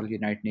the Model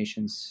United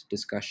Nations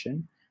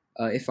discussion.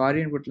 If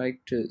Aryan would like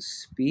to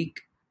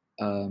speak,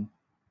 um,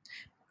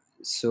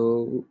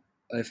 so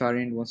if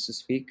Aryan wants to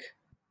speak,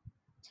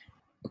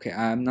 okay,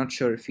 I'm not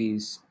sure if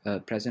he's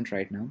present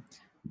right now,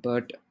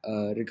 but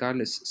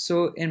regardless,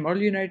 so in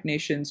Model United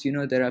Nations,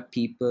 there are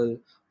people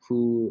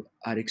who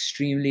are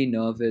extremely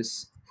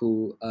nervous.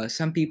 Who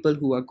Some people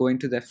who are going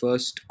to their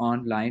first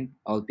online,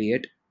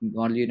 albeit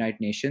Model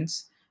United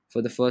Nations,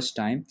 for the first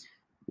time.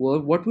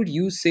 Well, what would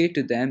you say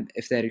to them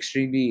if they're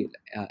extremely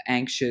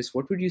anxious?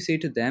 What would you say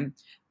to them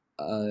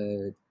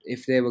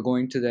if they were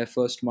going to their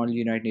first Model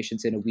United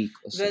Nations in a week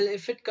or so? Well,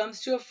 if it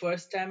comes to a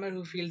first timer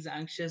who feels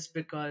anxious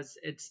because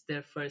it's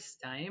their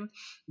first time,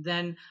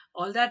 then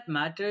all that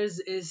matters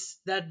is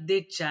that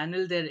they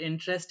channel their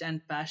interest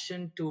and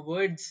passion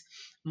towards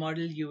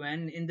Model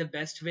UN in the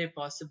best way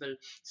possible.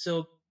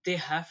 So they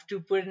have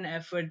to put in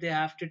effort, they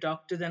have to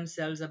talk to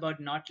themselves about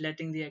not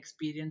letting the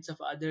experience of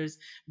others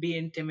be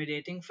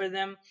intimidating for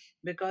them.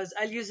 Because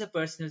I'll use a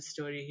personal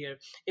story here.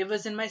 It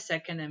was in my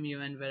second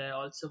MUN where I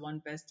also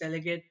won Best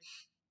Delegate.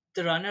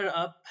 The runner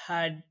up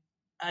had,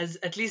 as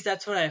at least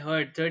that's what I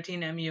heard, 13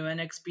 MUN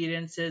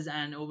experiences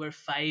and over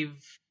 5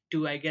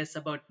 to I guess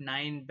about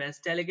 9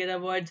 best delegate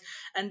awards,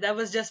 and that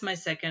was just my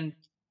second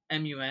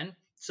MUN.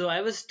 So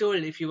I was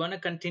told if you want to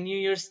continue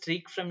your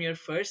streak from your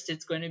first,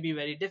 it's going to be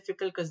very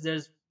difficult because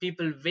there's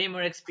people way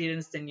more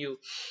experienced than you.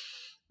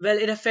 Well,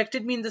 it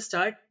affected me in the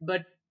start,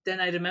 but then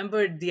I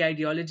remembered the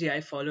ideology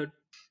I followed.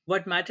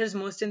 What matters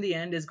most in the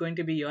end is going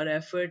to be your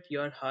effort,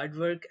 your hard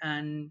work,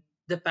 and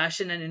the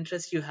passion and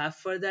interest you have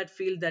for that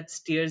field that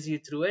steers you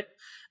through it.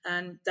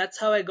 And that's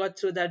how I got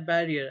through that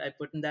barrier. I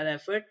put in that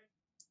effort,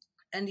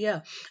 and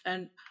yeah,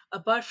 and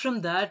apart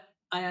from that,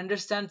 I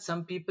understand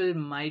some people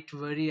might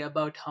worry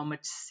about how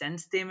much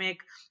sense they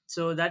make.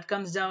 So that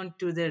comes down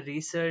to their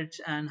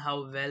research and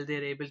how well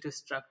they're able to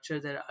structure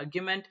their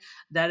argument.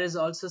 That is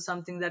also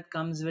something that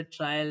comes with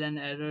trial and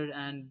error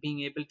and being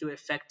able to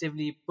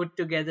effectively put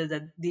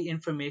together the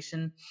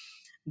information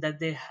that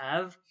they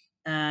have.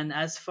 And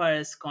as far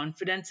as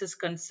confidence is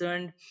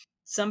concerned,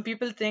 some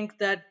people think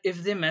that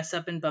if they mess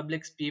up in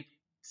public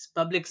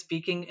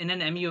speaking in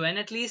an MUN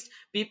at least,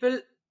 people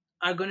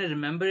are going to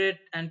remember it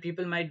and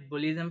people might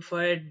bully them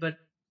for it. But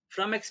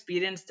from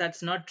experience,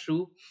 that's not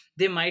true.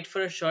 They might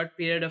for a short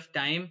period of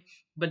time,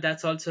 but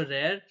that's also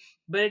rare.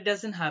 But it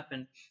doesn't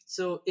happen.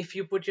 So if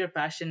you put your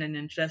passion and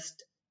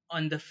interest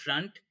on the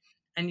front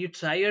and you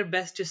try your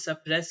best to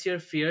suppress your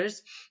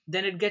fears,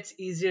 then it gets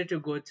easier to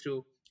go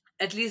through.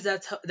 At least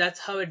that's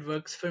how it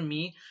works for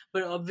me.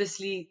 But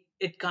obviously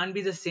it can't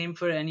be the same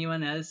for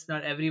anyone else.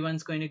 Not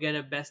everyone's going to get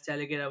a best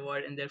delegate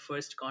award in their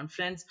first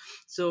conference,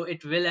 so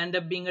it will end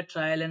up being a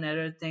trial and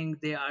error thing.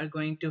 They are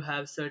going to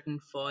have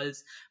certain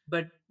falls,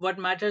 but what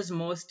matters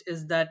most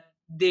is that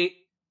they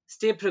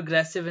stay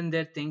progressive in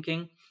their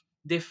thinking.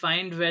 They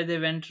find where they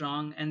went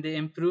wrong and they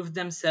improve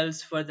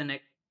themselves for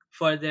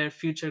their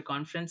future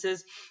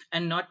conferences,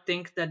 and not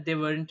think that they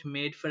weren't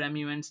made for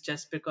MUNs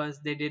just because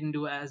they didn't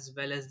do as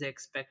well as they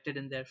expected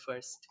in their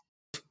first.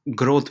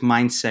 Growth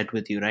mindset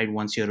with you, right?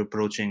 Once you're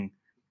approaching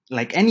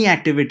like any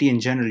activity in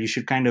general, you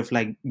should kind of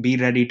like be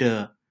ready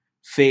to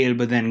fail,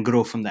 but then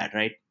grow from that,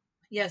 right?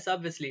 Yes,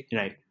 obviously.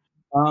 Right.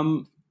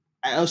 Um,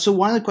 so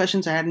one of the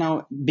questions I had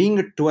now, being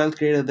a 12th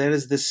grader, there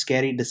is this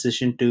scary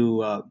decision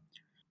to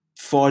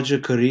forge a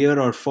career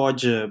or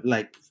forge a,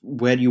 like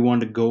where you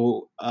want to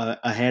go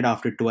ahead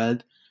after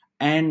 12th.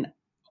 And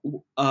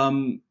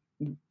um,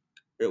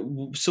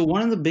 so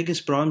one of the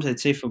biggest problems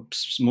I'd say for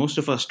most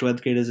of us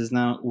 12th graders is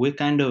now we're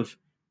kind of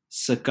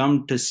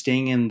succumbed to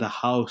staying in the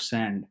house.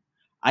 And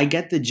I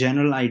get the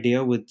general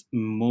idea with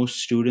most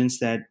students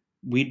that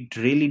we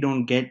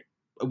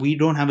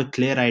don't have a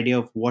clear idea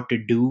of what to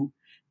do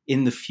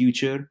in the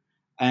future.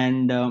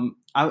 And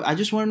I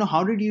just want to know,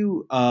 how did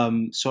you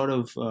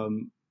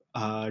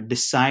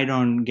decide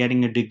on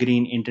getting a degree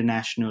in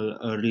international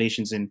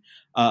relations in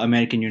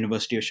American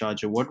University of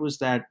Sharjah? What was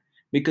that?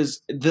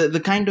 Because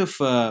the kind of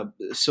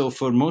so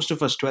for most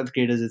of us 12th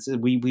graders, it's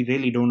we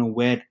really don't know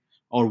where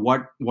or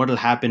what'll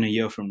happen a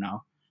year from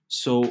now.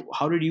 So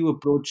how did you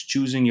approach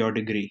choosing your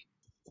degree?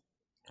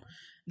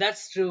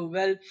 That's true.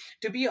 Well,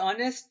 to be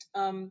honest,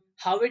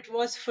 how it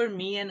was for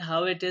me and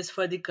how it is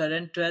for the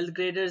current 12th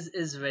graders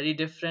is very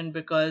different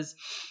because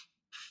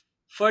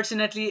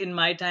fortunately in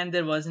my time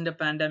there wasn't a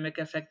pandemic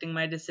affecting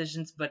my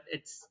decisions, but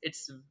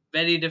it's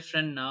very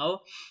different now.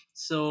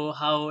 So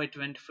how it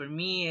went for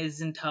me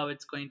isn't how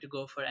it's going to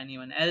go for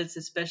anyone else,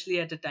 especially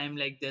at a time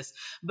like this.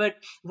 But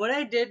what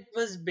I did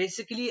was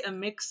basically a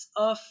mix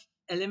of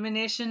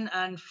elimination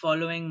and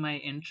following my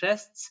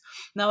interests.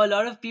 Now a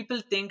lot of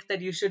people think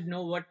that you should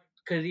know what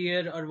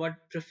career or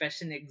what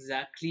profession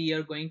exactly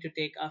you're going to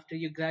take after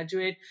you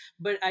graduate,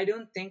 but I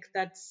don't think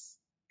that's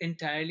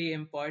entirely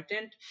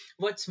important.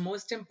 What's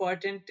most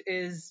important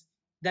is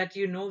that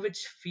you know which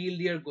field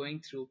you're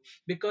going through,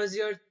 because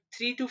your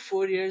 3 to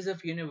 4 years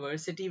of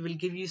university will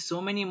give you so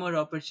many more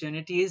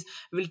opportunities,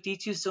 will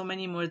teach you so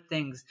many more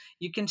things.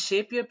 You can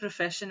shape your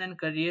profession and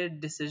career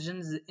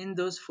decisions in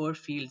those 4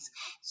 fields.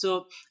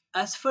 So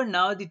as for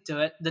now, the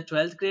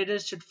 12th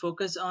graders should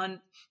focus on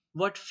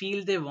what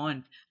field they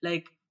want.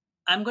 Like,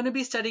 I'm going to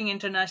be studying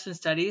international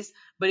studies,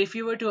 but if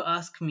you were to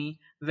ask me,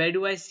 where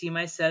do I see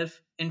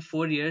myself in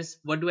 4 years?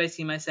 What do I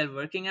see myself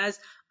working as?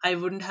 I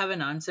wouldn't have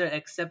an answer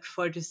except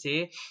for to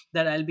say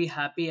that I'll be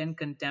happy and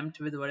content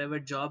with whatever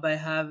job I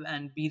have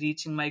and be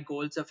reaching my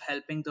goals of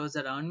helping those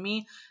around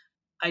me.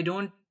 I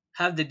don't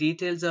have the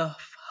details of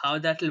how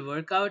that'll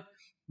work out,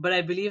 but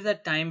I believe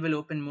that time will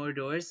open more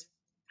doors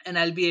and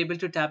I'll be able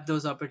to tap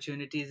those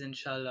opportunities,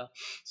 inshallah.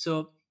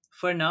 So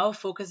for now,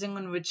 focusing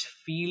on which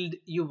field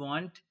you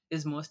want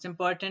is most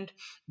important.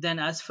 Then,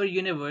 as for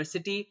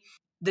university,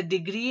 the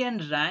degree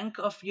and rank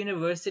of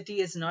university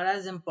is not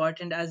as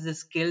important as the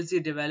skills you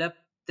develop,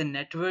 the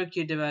network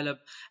you develop,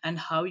 and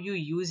how you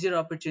use your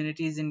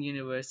opportunities in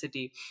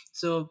university.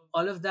 So,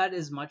 all of that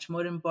is much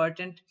more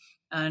important.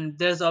 And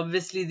there's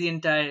obviously the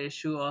entire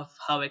issue of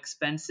how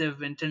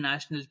expensive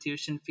international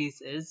tuition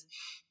fees is.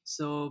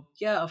 So,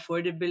 yeah,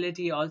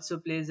 affordability also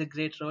plays a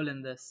great role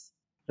in this.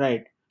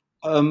 Right.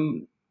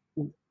 Um,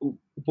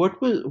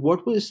 what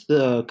was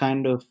the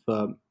kind of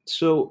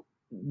so?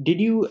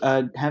 Did you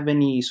have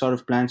any sort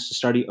of plans to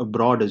study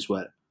abroad as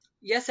well?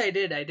 Yes, I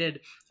did. I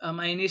did.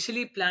 I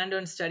initially planned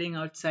on studying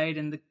outside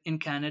in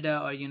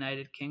Canada or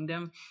United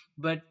Kingdom,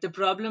 but the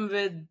problem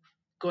with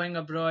going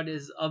abroad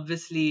is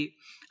obviously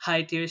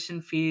high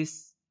tuition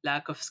fees,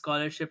 lack of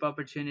scholarship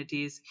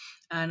opportunities,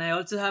 and I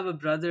also have a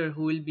brother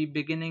who will be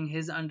beginning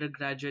his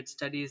undergraduate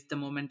studies the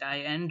moment I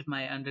end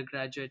my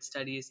undergraduate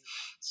studies.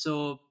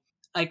 So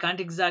I can't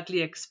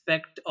exactly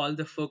expect all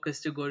the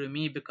focus to go to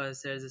me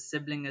because there's a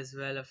sibling as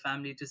well, a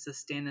family to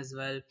sustain as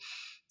well.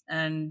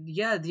 And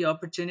yeah, the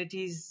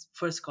opportunities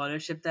for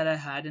scholarship that I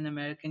had in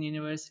American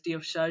University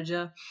of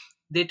Sharjah,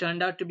 they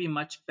turned out to be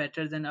much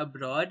better than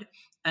abroad.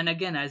 And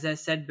again, as I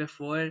said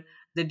before,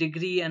 the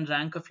degree and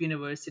rank of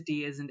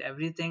university isn't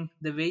everything.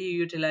 The way you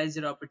utilize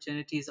your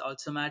opportunities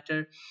also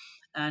matter.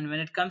 And when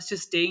it comes to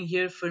staying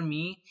here, for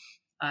me,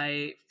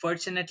 I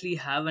fortunately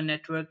have a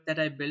network that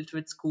I built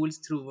with schools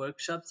through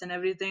workshops and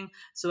everything.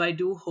 So I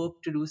do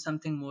hope to do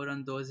something more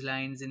on those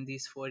lines in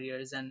these 4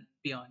 years and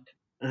beyond.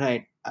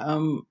 Right.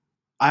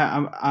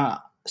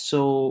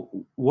 So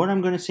what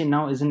I'm going to say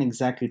now isn't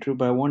exactly true,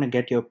 but I want to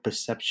get your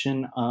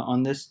perception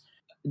on this.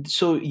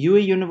 So UA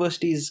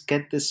universities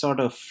get this sort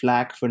of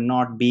flack for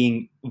not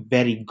being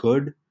very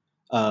good,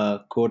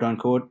 quote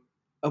unquote,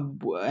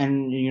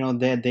 and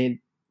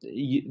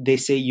they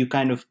say you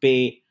kind of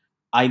pay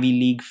Ivy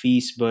League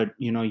fees, but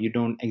you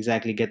don't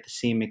exactly get the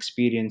same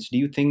experience. Do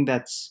you think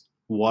that's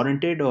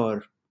warranted,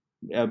 or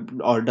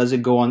does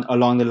it go on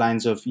along the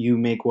lines of you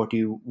make what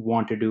you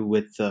want to do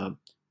with the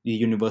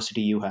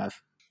university you have?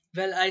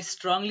 Well, I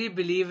strongly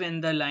believe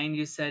in the line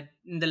you said,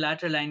 in the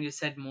latter line you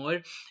said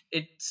more.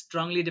 It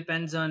strongly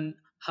depends on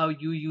how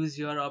you use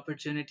your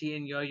opportunity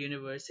in your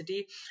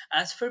university.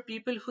 As for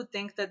people who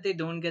think that they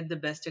don't get the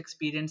best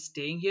experience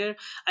staying here,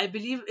 I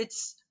believe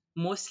it's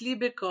mostly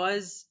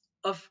because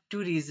of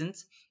two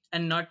reasons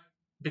and not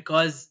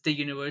because the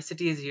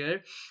university is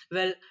here.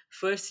 Well,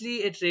 firstly,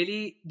 it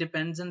really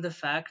depends on the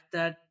fact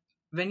that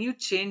when you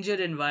change your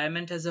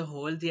environment as a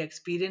whole, the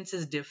experience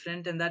is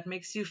different and that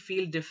makes you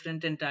feel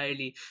different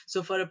entirely.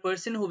 So for a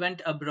person who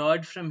went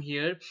abroad from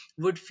here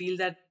would feel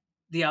that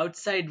the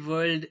outside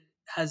world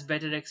has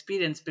better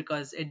experience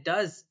because it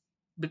does,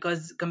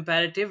 because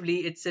comparatively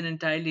it's an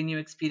entirely new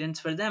experience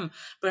for them.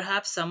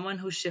 Perhaps someone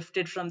who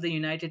shifted from the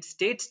United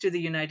States to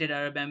the United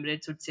Arab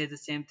Emirates would say the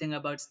same thing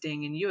about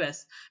staying in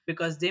US,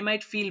 because they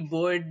might feel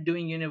bored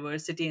doing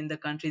university in the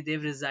country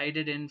they've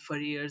resided in for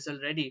years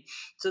already.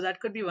 So that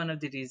could be one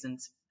of the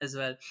reasons as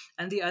well.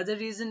 And the other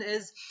reason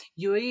is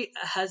UAE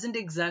hasn't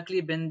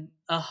exactly been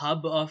a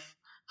hub of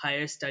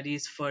higher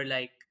studies for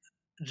like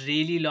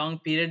really long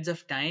periods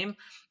of time.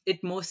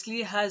 It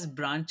mostly has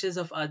branches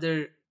of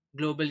other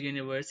global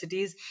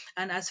universities.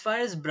 And as far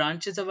as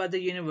branches of other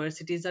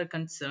universities are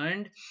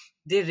concerned,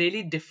 they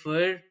really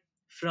differ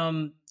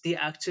from the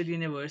actual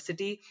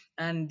university.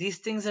 And these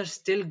things are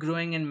still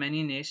growing in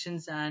many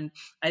nations. And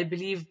I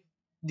believe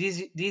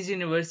these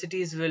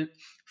universities will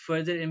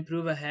further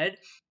improve ahead.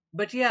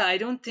 But yeah, I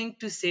don't think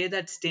to say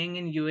that staying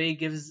in UAE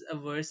gives a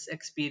worse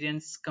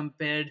experience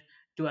compared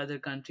to other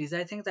countries.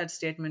 I think that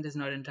statement is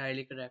not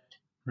entirely correct.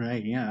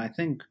 Right. Yeah. I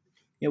think.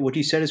 Yeah. What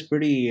you said is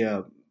pretty.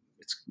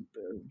 It's.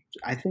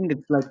 I think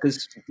it's like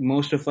because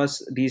most of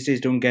us these days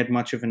don't get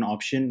much of an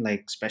option,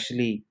 like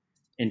especially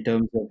in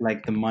terms of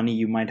like the money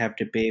you might have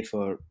to pay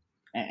for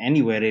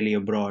anywhere really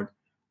abroad.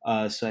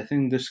 So I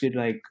think this could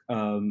like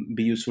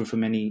be useful for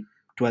many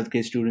 12th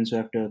grade students who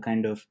have to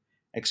kind of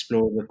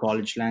explore the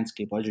college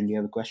landscape. Arjun, do you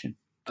have a question?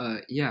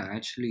 Yeah, I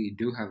actually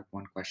do have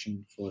one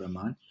question for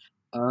Aman.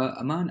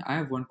 Aman, I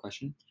have one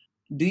question.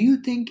 Do you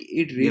think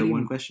it You have really?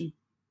 one question?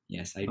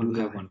 Yes, I Okay, do go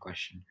have ahead. one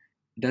question.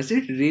 Does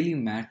it really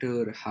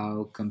matter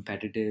how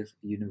competitive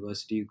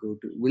university you go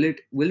to?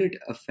 Will it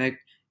affect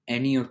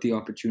any of the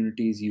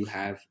opportunities you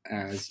have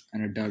as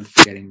an adult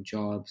for getting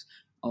jobs?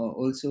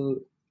 Also,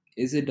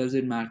 is it does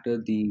it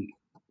matter the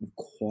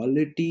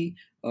quality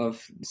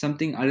of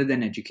something other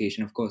than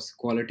education? Of course,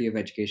 quality of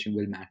education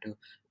will matter,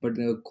 but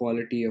the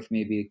quality of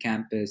maybe a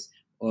campus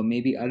or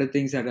maybe other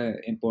things that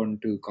are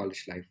important to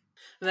college life.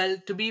 Well,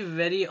 to be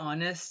very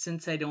honest,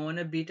 since I don't want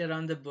to beat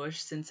around the bush,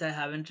 since I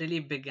haven't really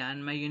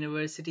began my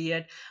university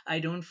yet, I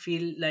don't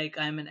feel like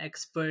I'm an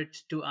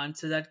expert to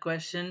answer that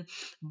question.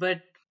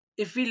 But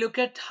if we look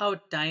at how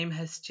time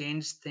has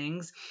changed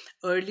things,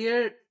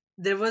 earlier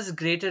there was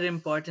greater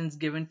importance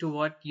given to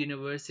what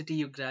university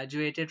you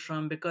graduated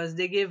from because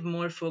they gave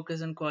more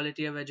focus on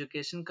quality of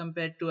education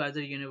compared to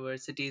other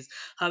universities.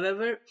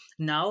 However,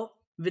 now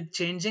with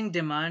changing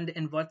demand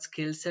in what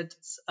skill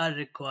sets are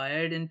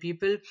required in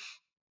people,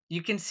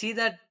 you can see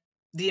that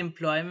the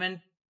employment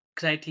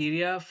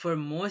criteria for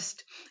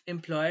most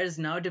employers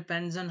now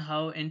depends on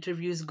how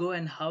interviews go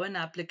and how an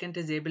applicant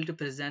is able to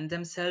present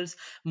themselves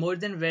more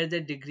than where their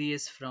degree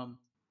is from.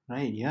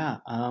 Right. Yeah.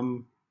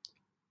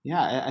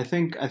 Yeah. I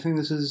think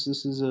this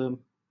is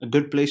a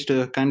good place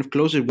to kind of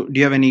close it. Do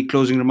you have any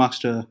closing remarks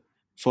to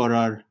for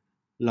our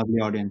lovely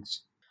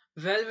audience?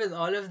 Well, with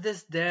all of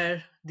this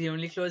there, the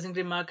only closing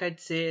remark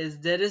I'd say is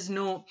there is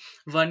no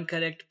one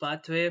correct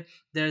pathway.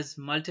 There's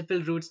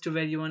multiple routes to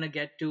where you want to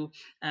get to,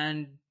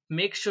 and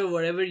make sure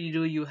whatever you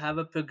do, you have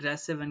a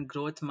progressive and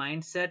growth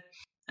mindset.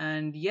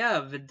 And yeah,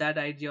 with that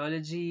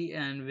ideology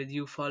and with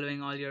you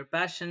following all your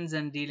passions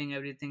and dealing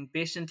everything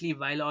patiently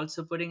while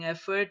also putting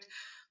effort,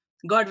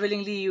 God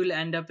willingly, you'll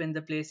end up in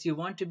the place you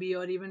want to be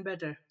or even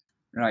better.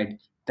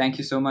 Right. Thank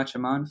you so much,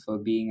 Aman, for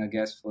being a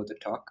guest for the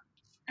talk.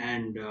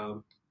 And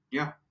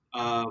yeah,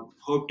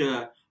 hope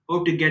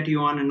to get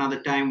you on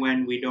another time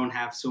when we don't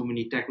have so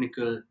many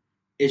technical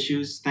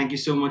issues. Thank you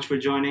so much for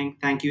joining.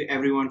 Thank you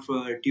everyone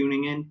for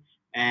tuning in,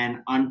 and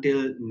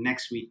until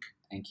next week.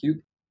 Thank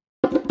you.